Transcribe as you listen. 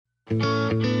Welcome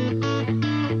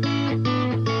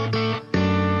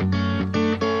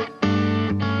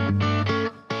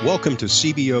to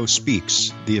CBO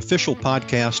Speaks, the official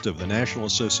podcast of the National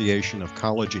Association of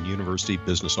College and University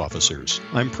Business Officers.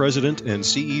 I'm President and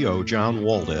CEO John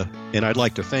Walda, and I'd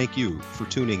like to thank you for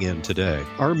tuning in today.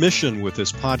 Our mission with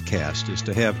this podcast is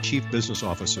to have chief business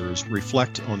officers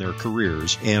reflect on their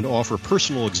careers and offer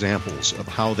personal examples of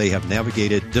how they have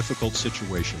navigated difficult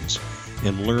situations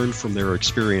and learn from their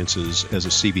experiences as a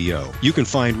CBO. You can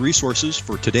find resources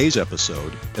for today's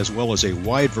episode, as well as a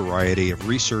wide variety of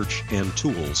research and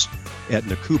tools at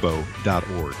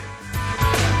nacubo.org.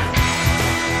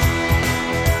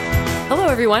 Hello,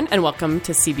 everyone, and welcome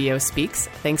to CBO Speaks.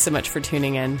 Thanks so much for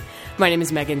tuning in. My name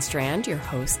is Megan Strand, your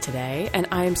host today, and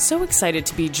I am so excited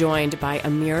to be joined by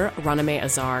Amir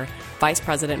Raname-Azar, Vice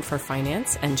President for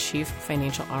Finance and Chief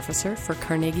Financial Officer for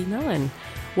Carnegie Mellon.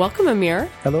 Welcome, Amir.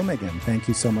 Hello, Megan. Thank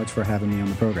you so much for having me on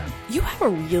the program. You have a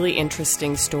really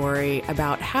interesting story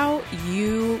about how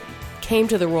you came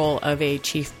to the role of a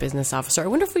chief business officer. I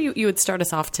wonder if you would start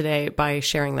us off today by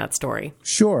sharing that story.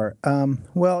 Sure.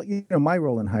 Well, my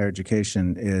role in higher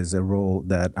education is a role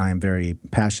that I'm very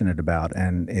passionate about,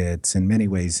 and it's in many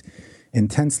ways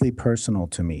intensely personal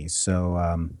to me. So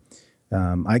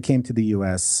I came to the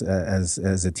U.S.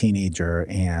 as a teenager,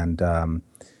 and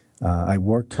I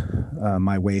worked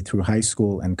my way through high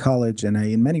school and college, and I,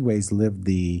 in many ways, lived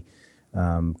the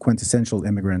quintessential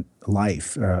immigrant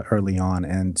life early on.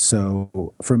 And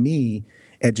so for me,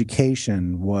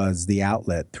 education was the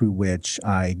outlet through which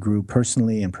I grew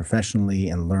personally and professionally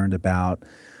and learned about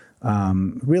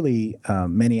really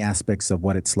many aspects of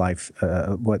what it's like,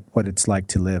 what it's like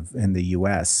to live in the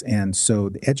U.S. And so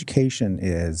the education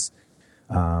is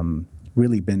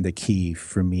really been the key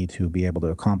for me to be able to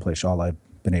accomplish all I've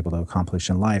been able to accomplish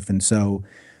in life. And so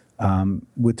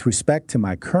with respect to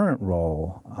my current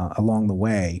role along the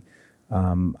way,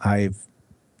 I've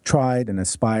tried and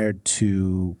aspired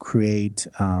to create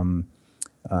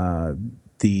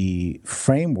the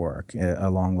framework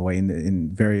along the way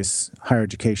in various higher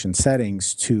education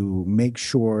settings to make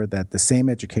sure that the same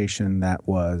education that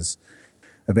was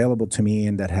available to me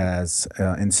and that has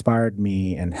inspired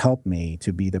me and helped me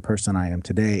to be the person I am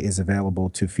today is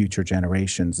available to future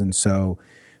generations. And so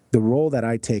the role that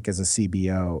I take as a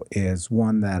CBO is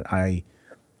one that I,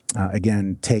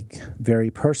 again, take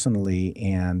very personally,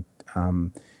 and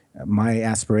my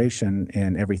aspiration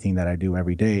in everything that I do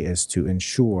every day is to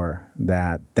ensure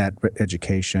that that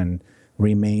education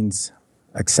remains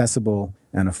accessible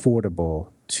and affordable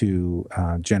to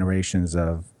generations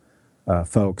of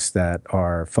folks that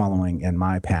are following in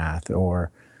my path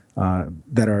or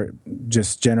that are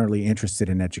just generally interested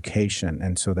in education,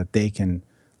 and so that they can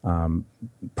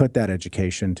put that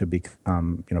education to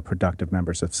become, productive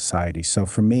members of society. So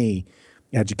for me,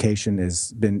 education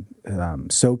has been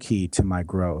so key to my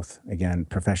growth, again,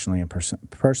 professionally and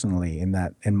personally, in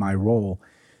that in my role,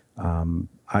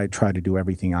 I try to do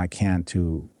everything I can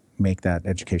to make that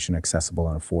education accessible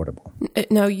and affordable.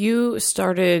 Now, you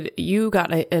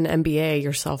got an MBA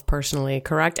yourself personally,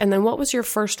 correct? And then what was your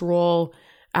first role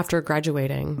after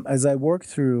graduating? As I worked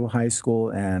through high school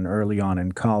and early on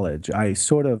in college, I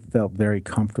sort of felt very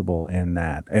comfortable in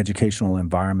that educational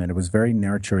environment. It was very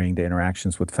nurturing. The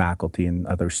interactions with faculty and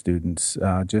other students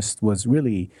just was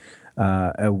really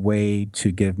a way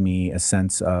to give me a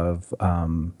sense of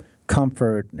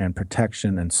comfort and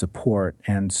protection and support.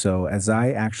 And so as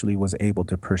I actually was able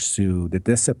to pursue the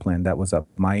discipline that was of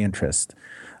my interest,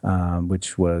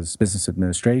 which was business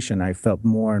administration, I felt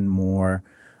more and more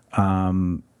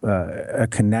a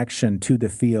connection to the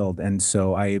field. And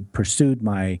so I pursued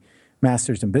my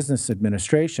master's in business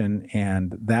administration,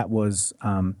 and that was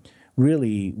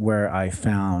really where I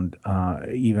found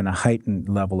even a heightened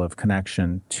level of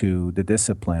connection to the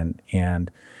discipline. And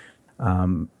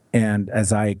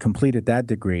as I completed that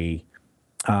degree,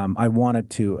 I wanted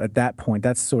to, at that point,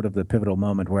 that's sort of the pivotal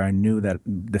moment where I knew that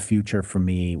the future for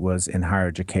me was in higher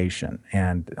education.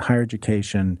 And higher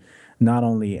education, not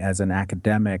only as an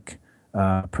academic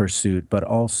pursuit, but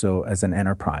also as an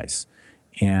enterprise.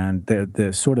 And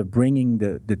the sort of bringing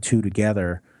the two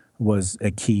together was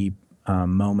a key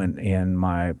moment in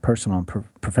my personal and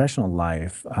professional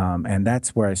life. And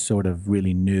that's where I sort of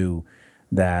really knew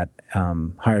that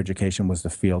higher education was the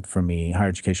field for me. Higher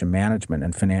education management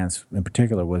and finance in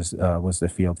particular was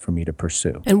the field for me to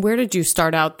pursue. And where did you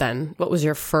start out then? What was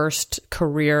your first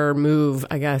career move,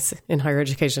 I guess, in higher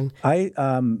education? I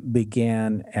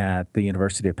began at the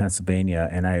University of Pennsylvania,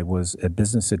 and I was a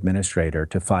business administrator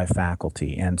to 5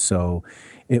 faculty. And so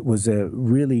it was a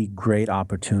really great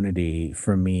opportunity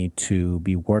for me to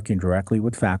be working directly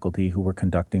with faculty who were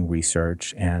conducting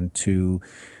research, and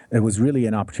it was really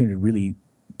an opportunity to really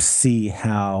see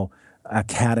how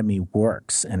academy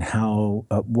works and how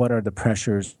what are the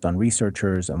pressures on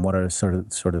researchers and what are sort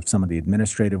of some of the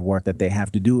administrative work that they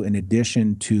have to do in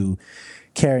addition to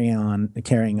carrying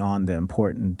on the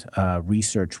important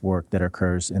research work that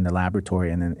occurs in the laboratory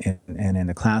and in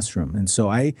the classroom. And so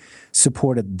I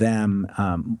supported them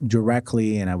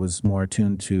directly, and I was more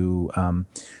attuned to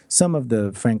some of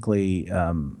the, frankly,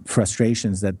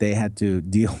 frustrations that they had to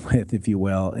deal with, if you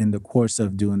will, in the course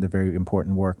of doing the very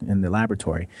important work in the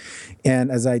laboratory. And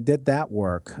as I did that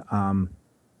work,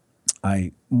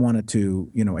 I wanted to,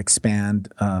 expand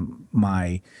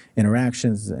my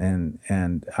interactions,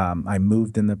 and I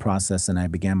moved in the process, and I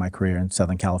began my career in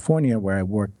Southern California, where I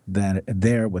worked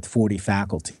there with 40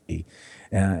 faculty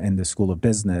in the School of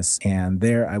Business. And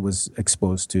there I was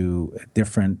exposed to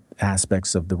different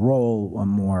aspects of the role. I'm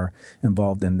more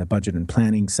involved in the budget and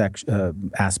planning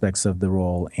aspects of the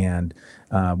role, and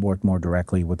worked more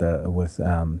directly with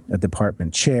a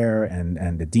department chair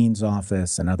and the dean's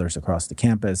office and others across the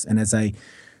campus. And as I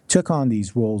took on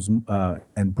these roles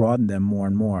and broadened them more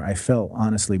and more, I felt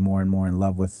honestly more and more in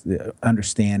love with the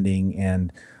understanding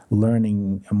and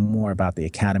learning more about the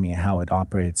academy and how it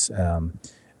operates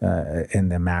in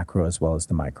the macro as well as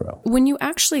the micro. When you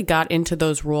actually got into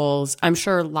those roles, I'm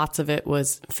sure lots of it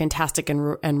was fantastic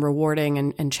and rewarding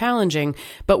and challenging,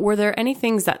 but were there any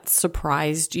things that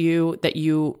surprised you that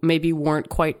you maybe weren't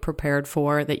quite prepared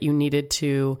for, that you needed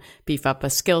to beef up a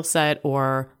skill set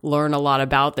or learn a lot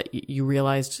about that you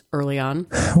realized early on?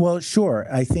 Well, sure.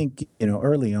 I think,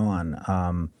 early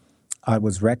on, I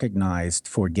was recognized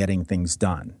for getting things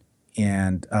done.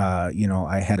 And,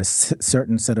 I had a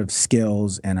certain set of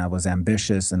skills, and I was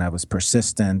ambitious, and I was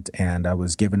persistent, and I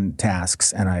was given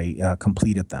tasks, and I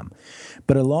completed them.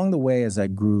 But along the way, as I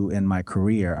grew in my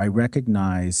career, I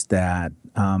recognized that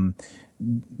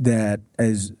that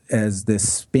as the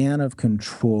span of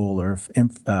control or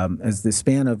as the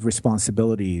span of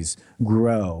responsibilities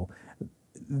grow,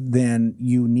 then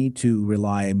you need to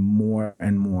rely more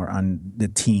and more on the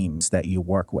teams that you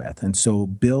work with. And so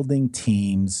building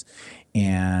teams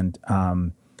and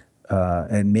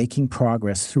making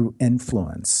progress through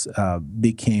influence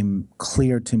became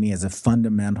clear to me as a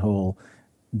fundamental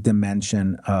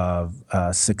dimension of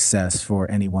success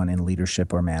for anyone in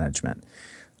leadership or management.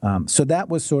 So that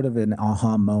was sort of an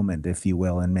aha moment, if you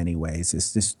will, in many ways.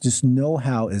 It's just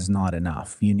know-how is not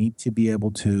enough. You need to be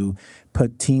able to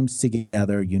put teams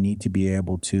together. You need to be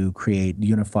able to create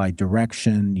unified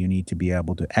direction. You need to be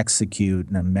able to execute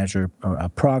and measure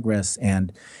progress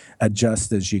and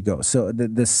adjust as you go. So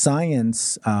the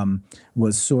science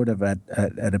was sort of at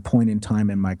a point in time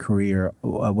in my career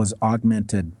was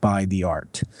augmented by the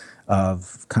art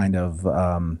of kind of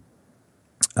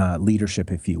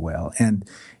leadership, if you will. And,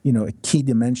 a key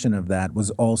dimension of that was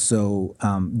also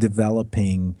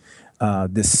developing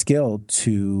the skill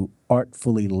to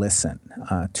artfully listen,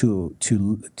 to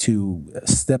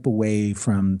step away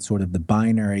from sort of the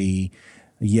binary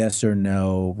yes or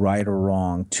no, right or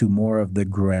wrong, to more of the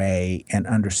gray, and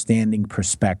understanding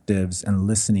perspectives and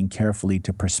listening carefully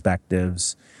to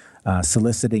perspectives,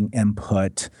 soliciting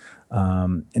input,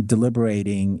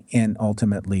 deliberating, and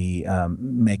ultimately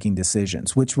making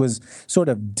decisions, which was sort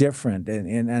of different.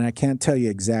 And I can't tell you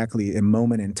exactly a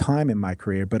moment in time in my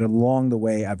career, but along the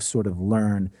way, I've sort of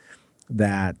learned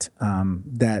that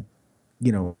that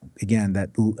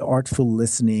artful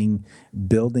listening,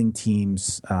 building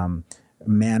teams,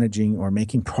 managing or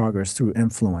making progress through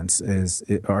influence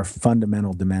are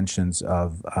fundamental dimensions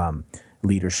of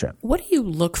leadership. What do you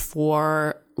look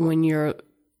for when you're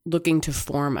looking to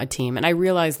form a team? And I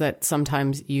realize that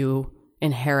sometimes you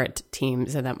inherit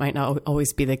teams, and that might not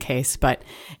always be the case. But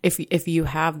if you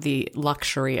have the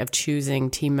luxury of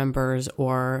choosing team members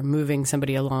or moving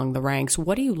somebody along the ranks,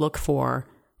 what do you look for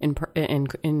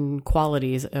in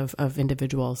qualities of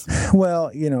individuals? Well,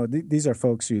 these are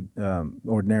folks you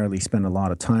ordinarily spend a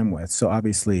lot of time with. So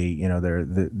obviously,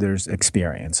 there's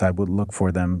experience. I would look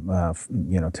for them,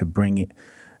 to bring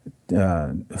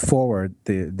forward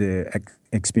the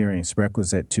experience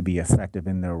requisite to be effective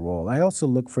in their role. I also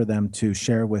look for them to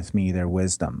share with me their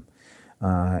wisdom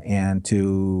and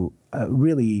to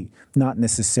really not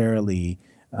necessarily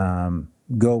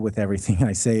go with everything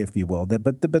I say, if you will,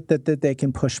 but that they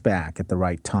can push back at the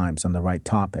right times on the right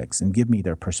topics and give me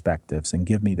their perspectives and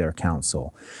give me their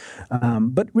counsel.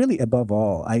 But really, above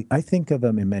all, I think of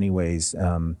them in many ways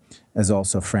as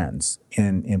also friends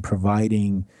in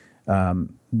providing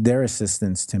their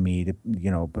assistance to me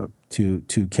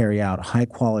to carry out a high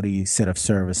quality set of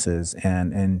services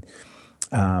and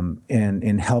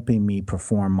in helping me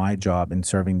perform my job in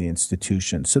serving the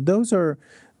institution. So those are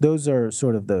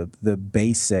sort of the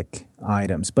basic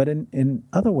items. But in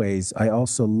other ways, I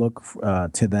also look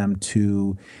to them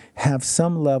to have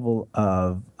some level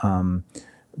of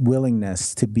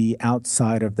willingness to be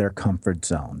outside of their comfort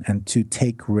zone and to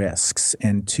take risks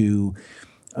and to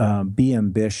be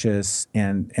ambitious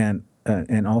and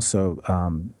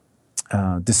also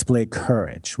display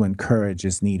courage when courage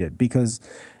is needed. Because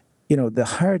the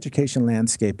higher education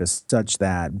landscape is such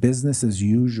that business as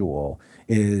usual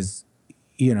is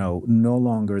no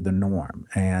longer the norm,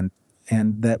 and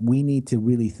that we need to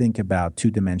really think about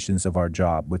two dimensions of our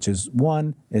job, which is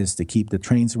one is to keep the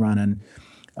trains running,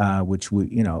 which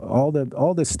we all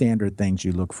the standard things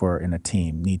you look for in a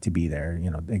team need to be there.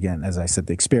 Again, as I said,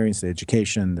 the experience, the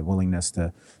education, the willingness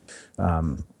to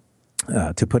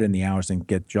put in the hours and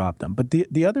get job done. But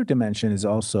the other dimension is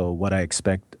also what I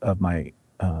expect of my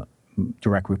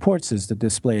direct reports is to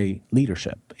display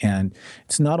leadership. And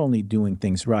it's not only doing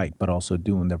things right, but also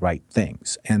doing the right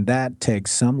things. And that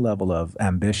takes some level of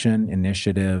ambition,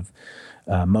 initiative,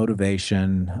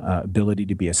 motivation, ability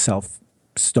to be a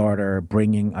self-starter,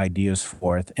 bringing ideas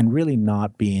forth, and really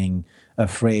not being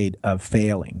afraid of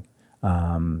failing,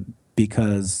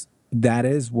 because that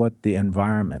is what the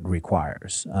environment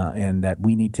requires, and that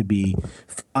we need to be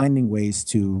finding ways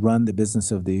to run the business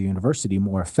of the university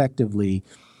more effectively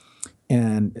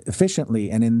and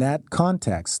efficiently, and in that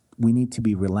context, we need to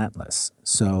be relentless.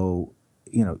 So,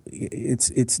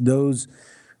 it's those.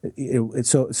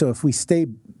 So if we stay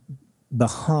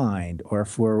behind, or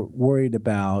if we're worried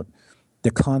about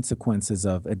the consequences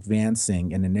of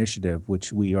advancing an initiative,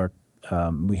 which we have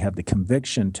the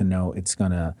conviction to know it's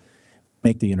going to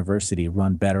make the university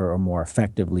run better or more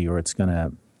effectively, or it's going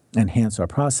to enhance our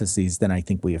processes, then I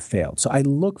think we have failed. So I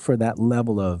look for that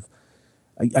level of,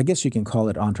 I guess you can call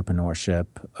it entrepreneurship,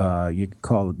 you can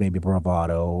call it maybe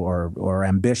bravado or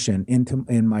ambition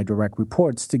in my direct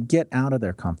reports to get out of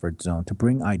their comfort zone, to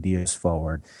bring ideas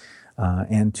forward,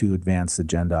 and to advance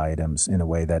agenda items in a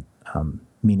way that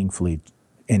meaningfully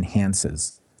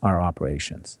enhances our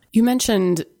operations. You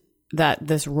mentioned that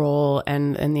this role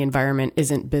and the environment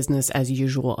isn't business as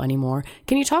usual anymore.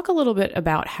 Can you talk a little bit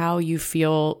about how you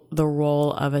feel the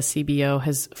role of a CBO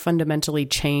has fundamentally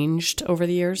changed over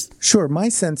the years? Sure. My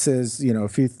sense is,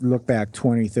 if you look back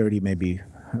 20, 30, maybe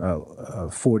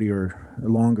 40 or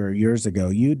longer years ago,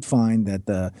 you'd find that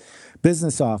the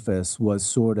business office was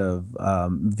sort of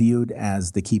viewed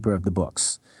as the keeper of the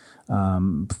books.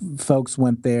 Folks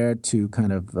went there to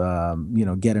kind of,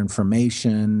 get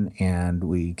information, and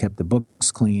we kept the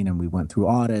books clean, and we went through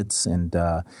audits, and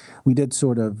we did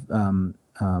sort of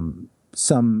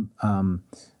some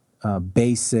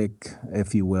basic,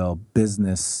 if you will,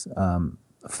 business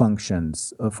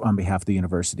functions on behalf of the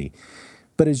university.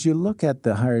 But as you look at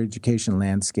the higher education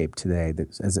landscape today,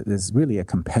 there's really a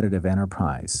competitive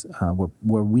enterprise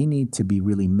where we need to be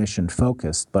really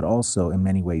mission-focused, but also in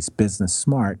many ways business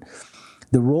smart.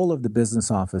 The role of the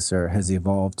business officer has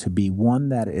evolved to be one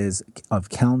that is of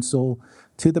counsel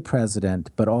to the president,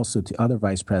 but also to other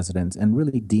vice presidents and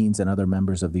really deans and other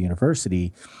members of the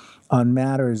university on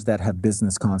matters that have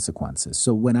business consequences.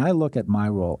 So when I look at my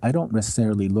role, I don't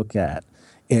necessarily look at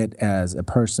it as a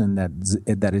person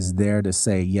that is there to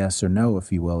say yes or no,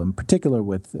 if you will, in particular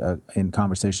in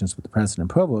conversations with the president and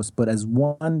provost, but as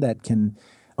one that can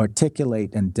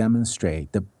articulate and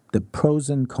demonstrate the pros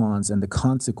and cons and the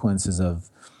consequences of,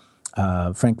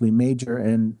 frankly, major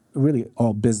and really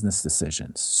all business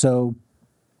decisions. So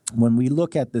when we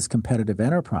look at this competitive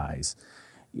enterprise,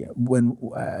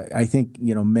 I think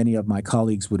many of my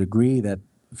colleagues would agree that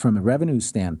from a revenue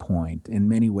standpoint, in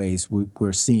many ways,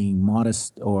 we're seeing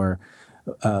modest or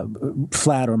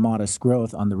flat or modest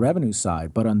growth on the revenue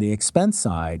side. But on the expense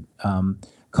side,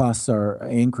 costs are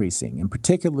increasing, and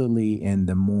particularly in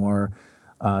the more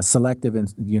selective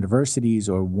universities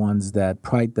or ones that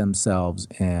pride themselves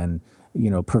in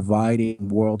providing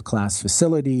world-class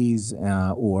facilities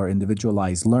or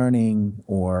individualized learning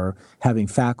or having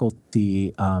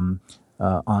faculty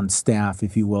on staff,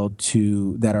 if you will,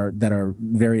 that are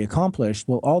very accomplished.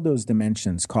 Well, all those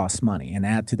dimensions cost money, and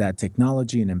add to that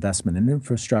technology and investment in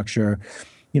infrastructure.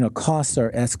 Costs are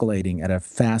escalating at a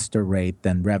faster rate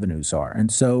than revenues are,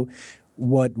 and so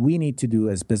what we need to do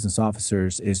as business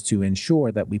officers is to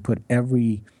ensure that we put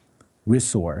every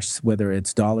resource, whether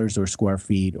it's dollars or square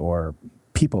feet or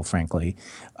people, frankly,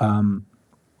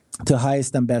 to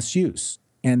highest and best use.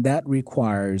 And that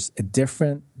requires a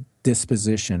different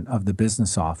disposition of the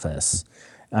business office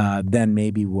than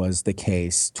maybe was the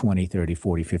case 20, 30,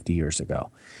 40, 50 years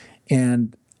ago.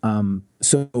 And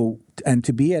and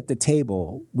to be at the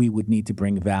table, we would need to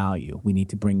bring value. We need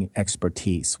to bring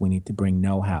expertise. We need to bring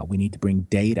know-how. We need to bring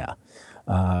data.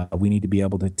 We need to be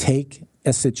able to take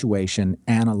a situation,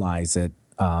 analyze it,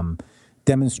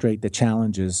 demonstrate the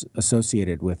challenges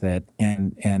associated with it,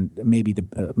 and maybe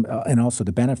and also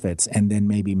the benefits, and then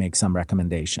maybe make some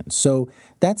recommendations. So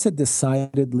that's a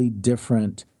decidedly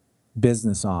different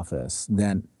business office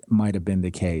than might have been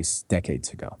the case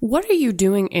decades ago. What are you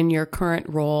doing in your current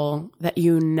role that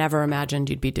you never imagined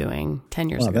you'd be doing 10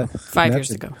 years ago, 5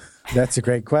 years ago? That's a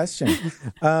great question.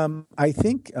 I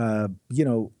think,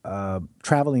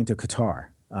 traveling to Qatar.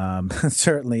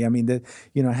 Certainly. I mean,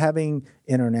 having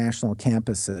international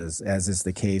campuses, as is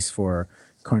the case for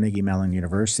Carnegie Mellon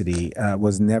University,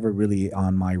 was never really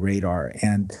on my radar.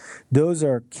 And those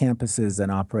are campuses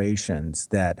and operations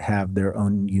that have their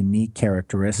own unique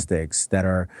characteristics that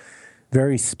are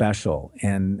very special.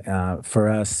 And for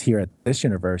us here at this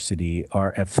university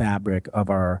are a fabric of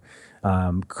our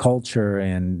culture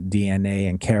and DNA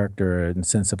and character and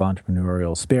sense of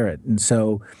entrepreneurial spirit. And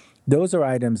so those are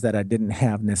items that I didn't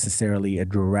have necessarily a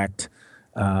direct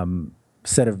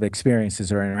set of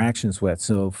experiences or interactions with.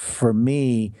 So for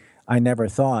me, I never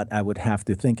thought I would have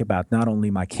to think about not only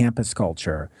my campus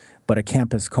culture, but a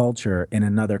campus culture in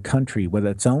another country with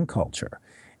its own culture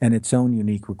and its own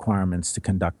unique requirements to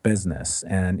conduct business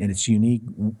and its unique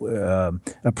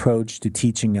approach to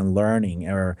teaching and learning,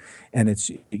 and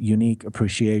its unique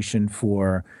appreciation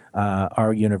for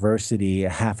our university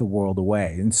half a world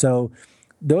away. And so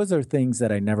those are things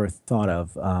that I never thought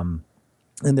of.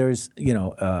 And there's,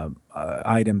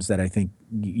 items that I think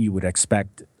you would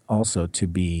expect also to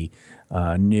be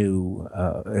new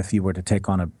if you were to take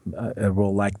on a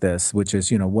role like this, which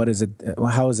is, what is it?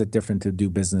 How is it different to do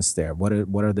business there? What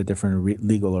are the different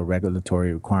legal or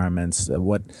regulatory requirements?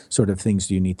 What sort of things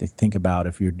do you need to think about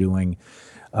if you're doing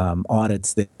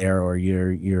audits there, or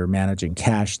you're managing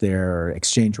cash there, or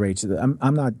exchange rates?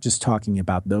 I'm not just talking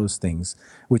about those things,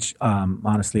 which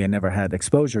honestly I never had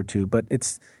exposure to, but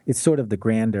it's sort of the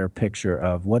grander picture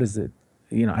of what is it.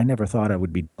 I never thought I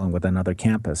would be dealing with another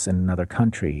campus in another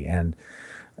country and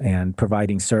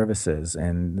providing services,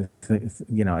 and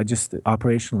I just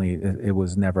operationally it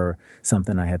was never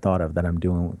something I had thought of that I'm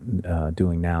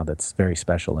doing now. That's very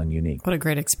special and unique. What a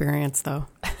great experience, though.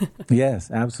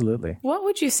 Yes, absolutely. What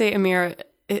would you say, Amir,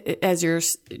 as you're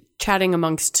chatting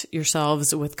amongst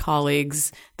yourselves with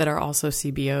colleagues that are also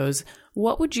CBOs?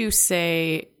 What would you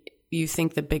say you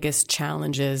think the biggest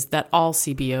challenges that all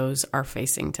CBOs are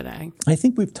facing today? I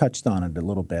think we've touched on it a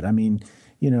little bit. I mean,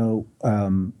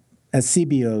 as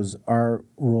CBOs, our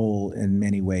role in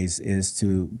many ways is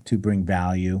to bring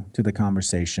value to the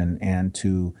conversation and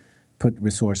to put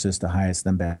resources to highest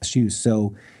and best use.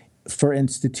 So for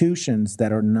institutions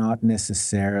that are not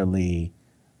necessarily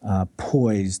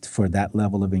poised for that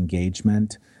level of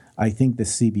engagement, I think the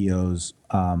CBOs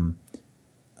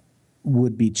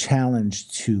would be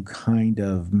challenged to kind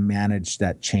of manage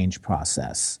that change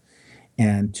process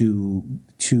and to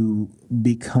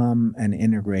become an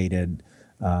integrated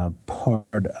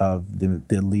part of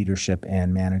the leadership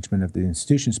and management of the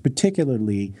institutions,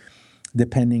 particularly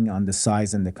depending on the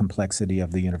size and the complexity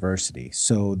of the university.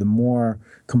 So the more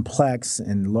complex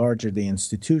and larger the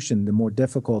institution, the more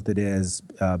difficult it is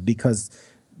because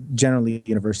generally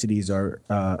universities are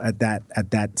at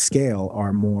that scale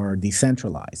are more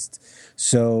decentralized.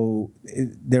 So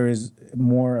there is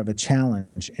more of a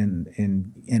challenge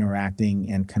in interacting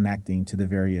and connecting to the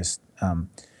various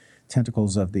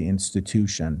tentacles of the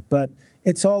institution. But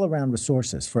it's all around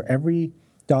resources. For every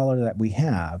dollar that we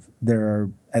have, there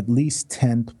are at least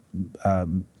 10,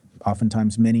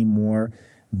 oftentimes many more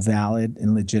valid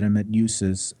and legitimate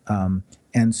uses.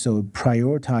 And so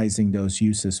prioritizing those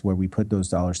uses where we put those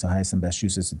dollars to highest and best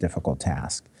use is a difficult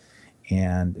task.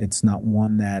 And it's not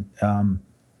one that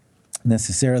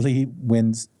necessarily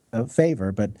wins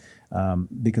favor, but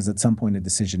because at some point a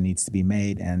decision needs to be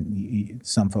made, and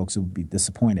some folks will be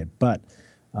disappointed. But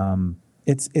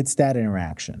it's that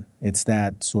interaction. It's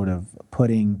that sort of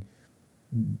putting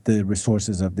the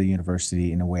resources of the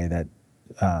university in a way that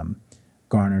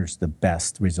garners the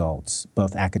best results,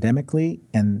 both academically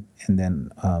and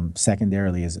then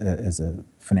secondarily as a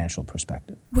financial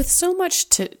perspective. With so much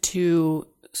to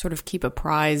sort of keep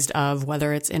apprised of,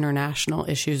 whether it's international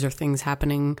issues or things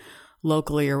happening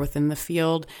locally or within the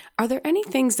field. Are there any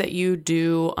things that you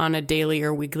do on a daily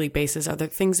or weekly basis? Are there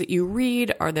things that you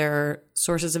read? Are there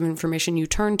sources of information you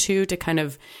turn to kind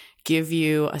of give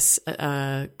you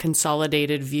a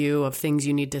consolidated view of things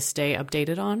you need to stay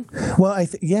updated on? Well,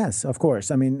 yes, of course.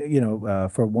 I mean,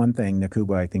 for one thing,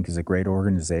 NACUBA, I think, is a great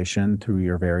organization through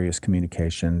your various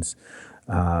communications.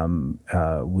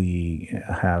 We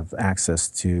have access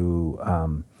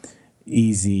to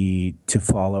easy to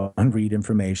follow and read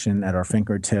information at our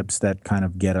fingertips that kind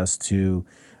of get us to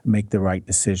make the right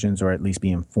decisions, or at least be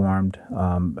informed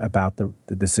about the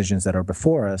decisions that are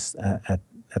before us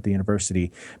at the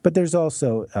university. But there's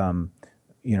also,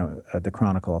 the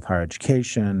Chronicle of Higher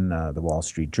Education, the Wall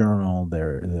Street Journal.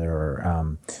 There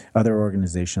are other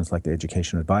organizations like the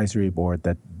Education Advisory Board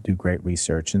that do great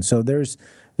research. And so there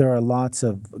are lots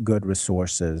of good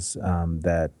resources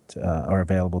that are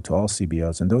available to all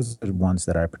CBOs, and those are the ones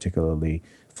that I particularly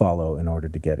follow in order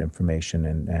to get information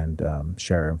and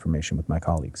share information with my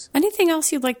colleagues. Anything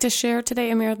else you'd like to share today,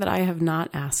 Amir, that I have not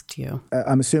asked you?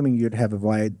 I'm assuming you'd have a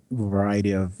wide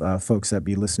variety of folks that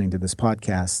be listening to this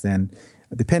podcast, and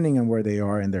depending on where they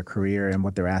are in their career and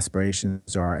what their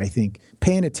aspirations are, I think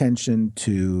paying attention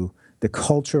to the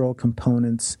cultural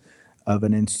components of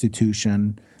an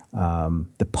institution,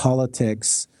 the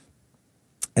politics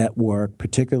at work,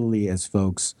 particularly as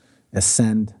folks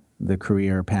ascend the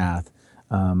career path,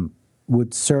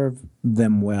 would serve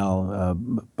them well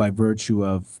by virtue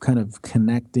of kind of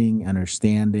connecting,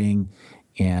 understanding,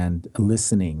 and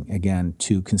listening, again,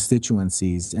 to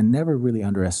constituencies, and never really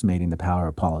underestimating the power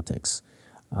of politics.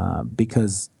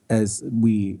 Because as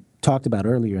we talked about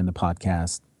earlier in the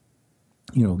podcast,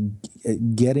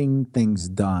 getting things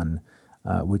done,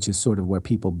 which is sort of where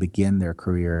people begin their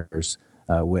careers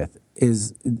with,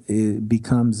 it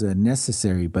becomes a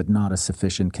necessary but not a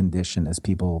sufficient condition as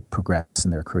people progress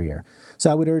in their career.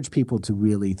 So I would urge people to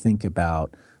really think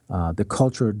about the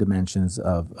cultural dimensions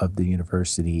of the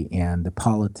university and the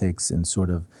politics and sort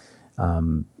of,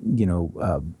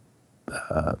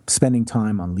 spending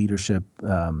time on leadership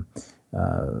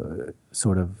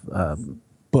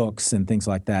books and things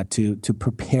like that to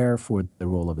prepare for the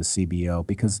role of a CBO,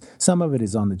 because some of it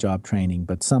is on-the-job training,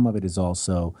 but some of it is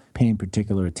also paying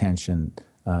particular attention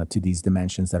to these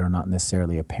dimensions that are not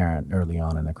necessarily apparent early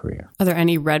on in a career. Are there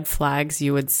any red flags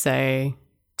you would say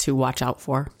to watch out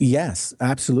for? Yes,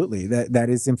 absolutely. That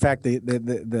is, in fact,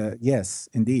 the yes,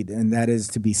 indeed, and that is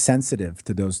to be sensitive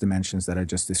to those dimensions that I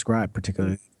just described,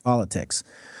 particularly politics,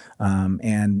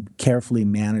 and carefully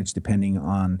manage depending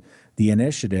on the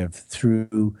initiative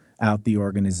throughout the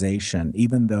organization.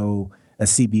 Even though a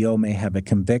CBO may have a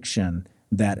conviction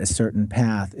that a certain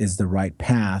path is the right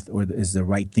path or is the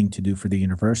right thing to do for the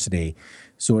university,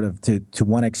 sort of to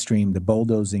one extreme, the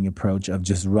bulldozing approach of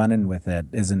just running with it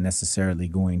isn't necessarily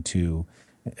going to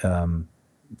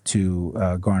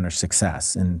garner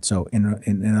success. And so,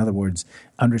 in other words,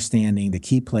 understanding the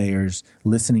key players,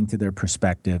 listening to their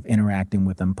perspective, interacting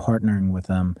with them, partnering with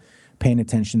them, paying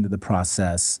attention to the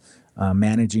process,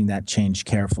 managing that change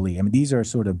carefully. I mean, these are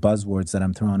sort of buzzwords that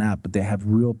I'm throwing out, but they have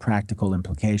real practical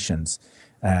implications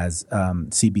as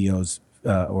CBOs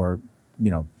or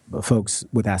folks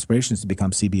with aspirations to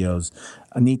become CBOs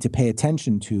need to pay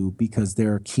attention to, because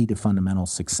they're key to fundamental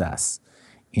success.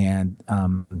 And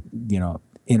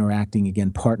interacting, again,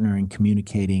 partnering,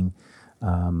 communicating,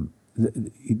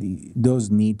 those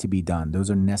need to be done.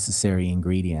 Those are necessary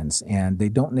ingredients, and they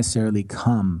don't necessarily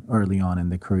come early on in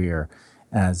the career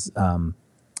as a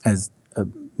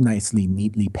nicely,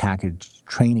 neatly packaged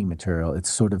training material. It's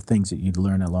sort of things that you'd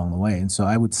learn along the way. And so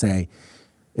I would say,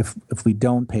 if we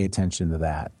don't pay attention to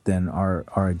that, then our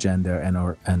agenda and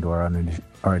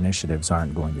our initiatives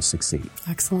aren't going to succeed.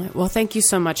 Excellent. Well, thank you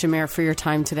so much, Amir, for your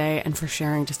time today and for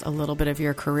sharing just a little bit of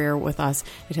your career with us.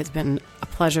 It has been a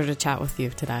pleasure to chat with you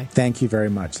today. Thank you very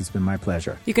much. It's been my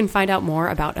pleasure. You can find out more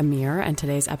about Amir and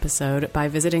today's episode by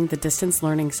visiting the distance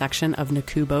learning section of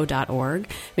nacubo.org.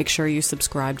 Make sure you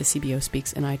subscribe to CBO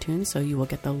Speaks in iTunes so you will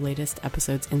get the latest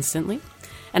episodes instantly.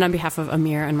 And on behalf of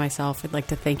Amir and myself, I'd like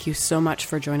to thank you so much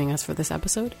for joining us for this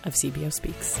episode of CBO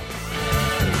Speaks.